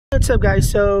What's up, guys?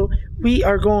 So we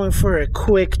are going for a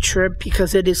quick trip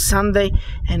because it is Sunday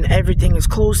and everything is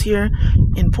closed here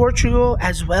in Portugal,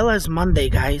 as well as Monday,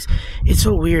 guys. It's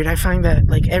so weird. I find that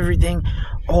like everything,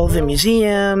 all the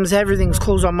museums, everything's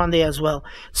closed on Monday as well.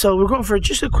 So we're going for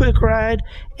just a quick ride,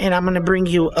 and I'm gonna bring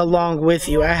you along with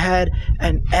you. I had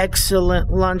an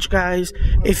excellent lunch, guys.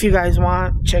 If you guys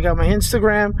want, check out my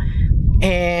Instagram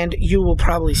and you will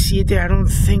probably see it there. I don't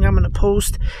think I'm gonna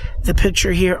post the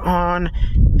picture here on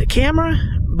the camera,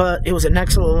 but it was an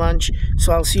excellent lunch,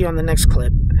 so I'll see you on the next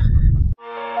clip.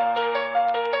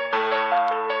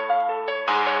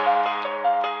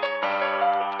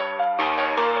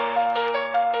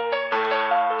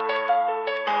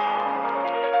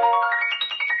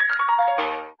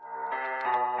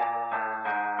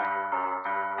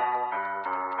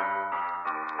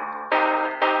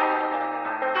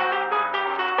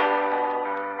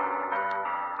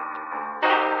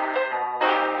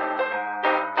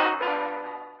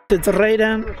 De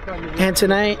Torreira, and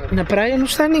tonight na praia não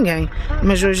está ninguém,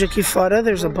 mas hoje aqui fora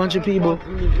there's a bunch of people.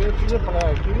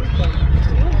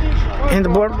 In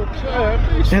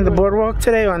the boardwalk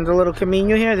today, on the little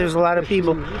camino here, there's a lot of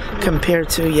people compared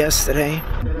to yesterday.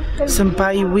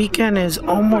 Sampaio weekend is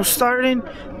almost starting.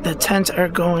 The tents are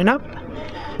going up.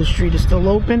 The street is still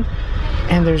open,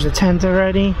 and there's a tent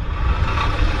already.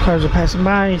 Cars are passing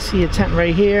by. You see a tent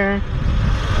right here.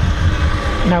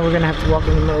 Now we're gonna have to walk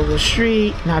in the middle of the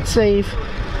street. Not safe,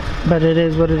 but it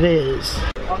is what it is.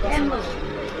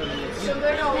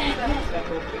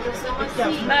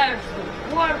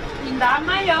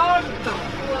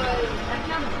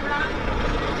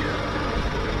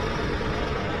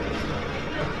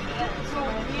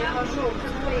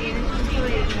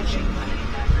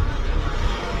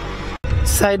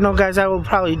 Side note, guys, I will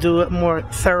probably do a more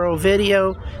thorough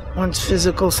video once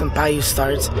physical Sampaio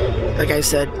starts. Like I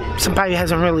said, Sampaio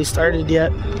hasn't really started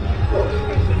yet.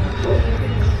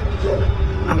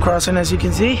 I'm crossing, as you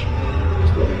can see.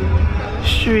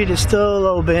 Street is still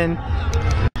open.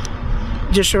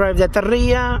 Just arrived at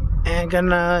Torreira and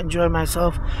gonna enjoy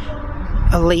myself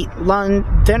a late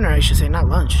dinner, I should say, not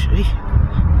lunch.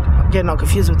 I'm getting all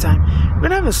confused with time. We're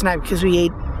gonna have a snack because we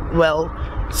ate well,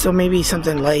 so maybe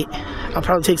something light. I'll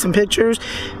probably take some pictures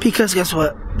because guess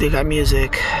what? They got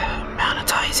music.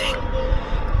 Monetizing.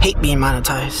 Hate being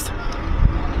monetized.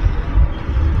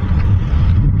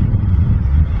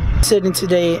 Sitting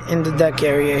today in the deck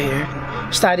area here.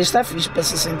 Está fixe para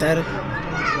se sentar.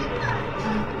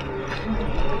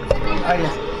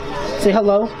 Say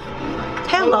hello.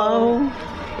 Hello.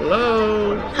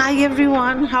 Hello. Hi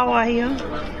everyone, how are you?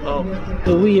 Oh.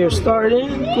 So we are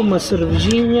starting com uma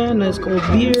cervejinha, nice cold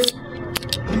beer,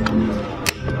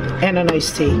 and a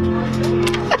nice tea.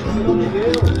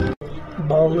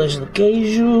 Bolas de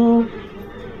queijo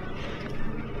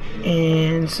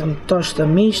and some tosta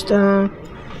mista.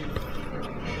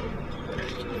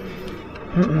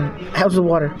 How's the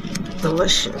water?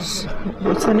 Delicious.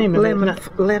 What's the name of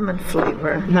it? Lemon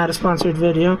flavor. Not a sponsored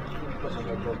video.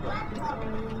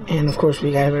 And of course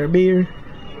we got our beer.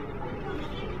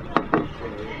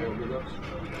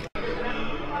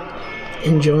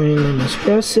 Enjoying an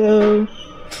espresso,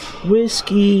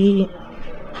 whiskey,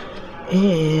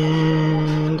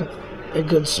 and a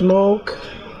good smoke.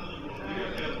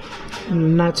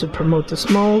 Not to promote the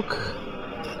smoke,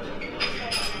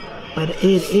 but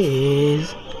it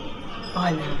is,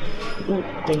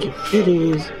 thank you, it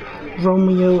is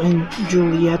Romeo and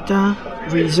Julieta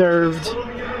reserved.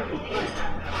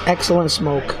 Excellent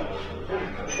smoke.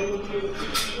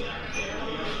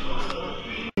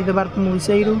 The barco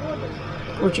muliceiro,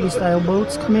 Portuguese style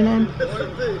boats coming in,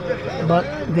 but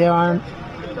they aren't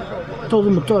todo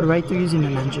motor, right? They're using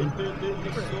an engine.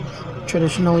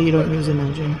 Traditionally, you don't use an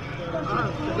engine.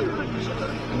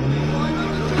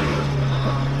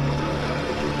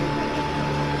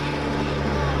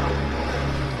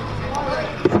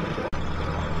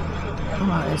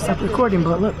 Oh, I stopped recording,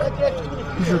 but look,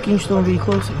 os joguinhos estão a vir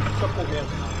closer.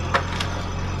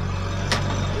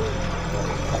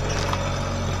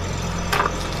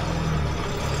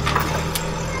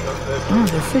 Oh,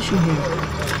 they're fishing here.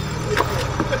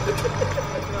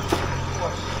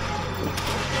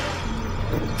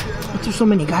 But there's so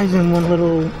many guys in one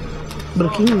little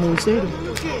barquinho, muliceiro.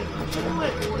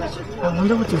 I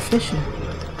wonder what they're fishing.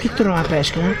 O que estão a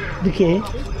pesca, né? De quê?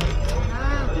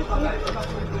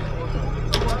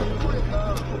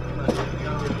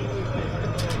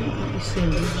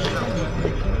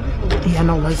 Yeah,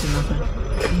 no lights or nothing.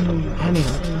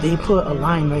 Anyway, they put a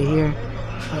line right here.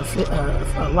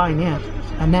 A line, yeah.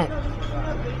 A net.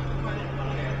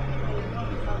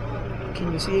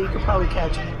 Can you see it? You could probably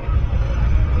catch it.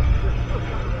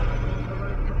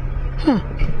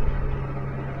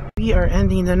 We are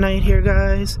ending the night here,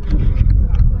 guys,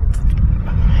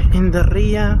 in the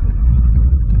Ria.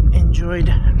 Enjoyed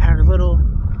our little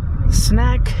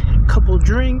snack, couple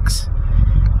drinks.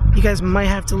 You guys might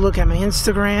have to look at my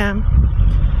Instagram.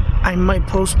 I might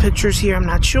post pictures here, I'm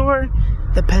not sure.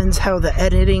 Depends how the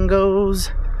editing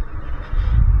goes.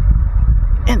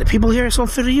 And the people here are so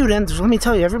frío, and let me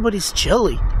tell you, everybody's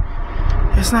chilly.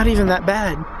 It's not even that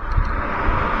bad.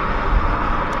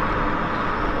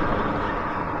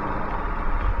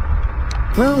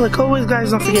 Well, like always,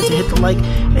 guys, don't forget to hit the like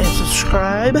and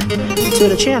subscribe to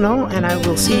the channel, and I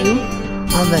will see you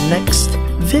on the next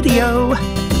video.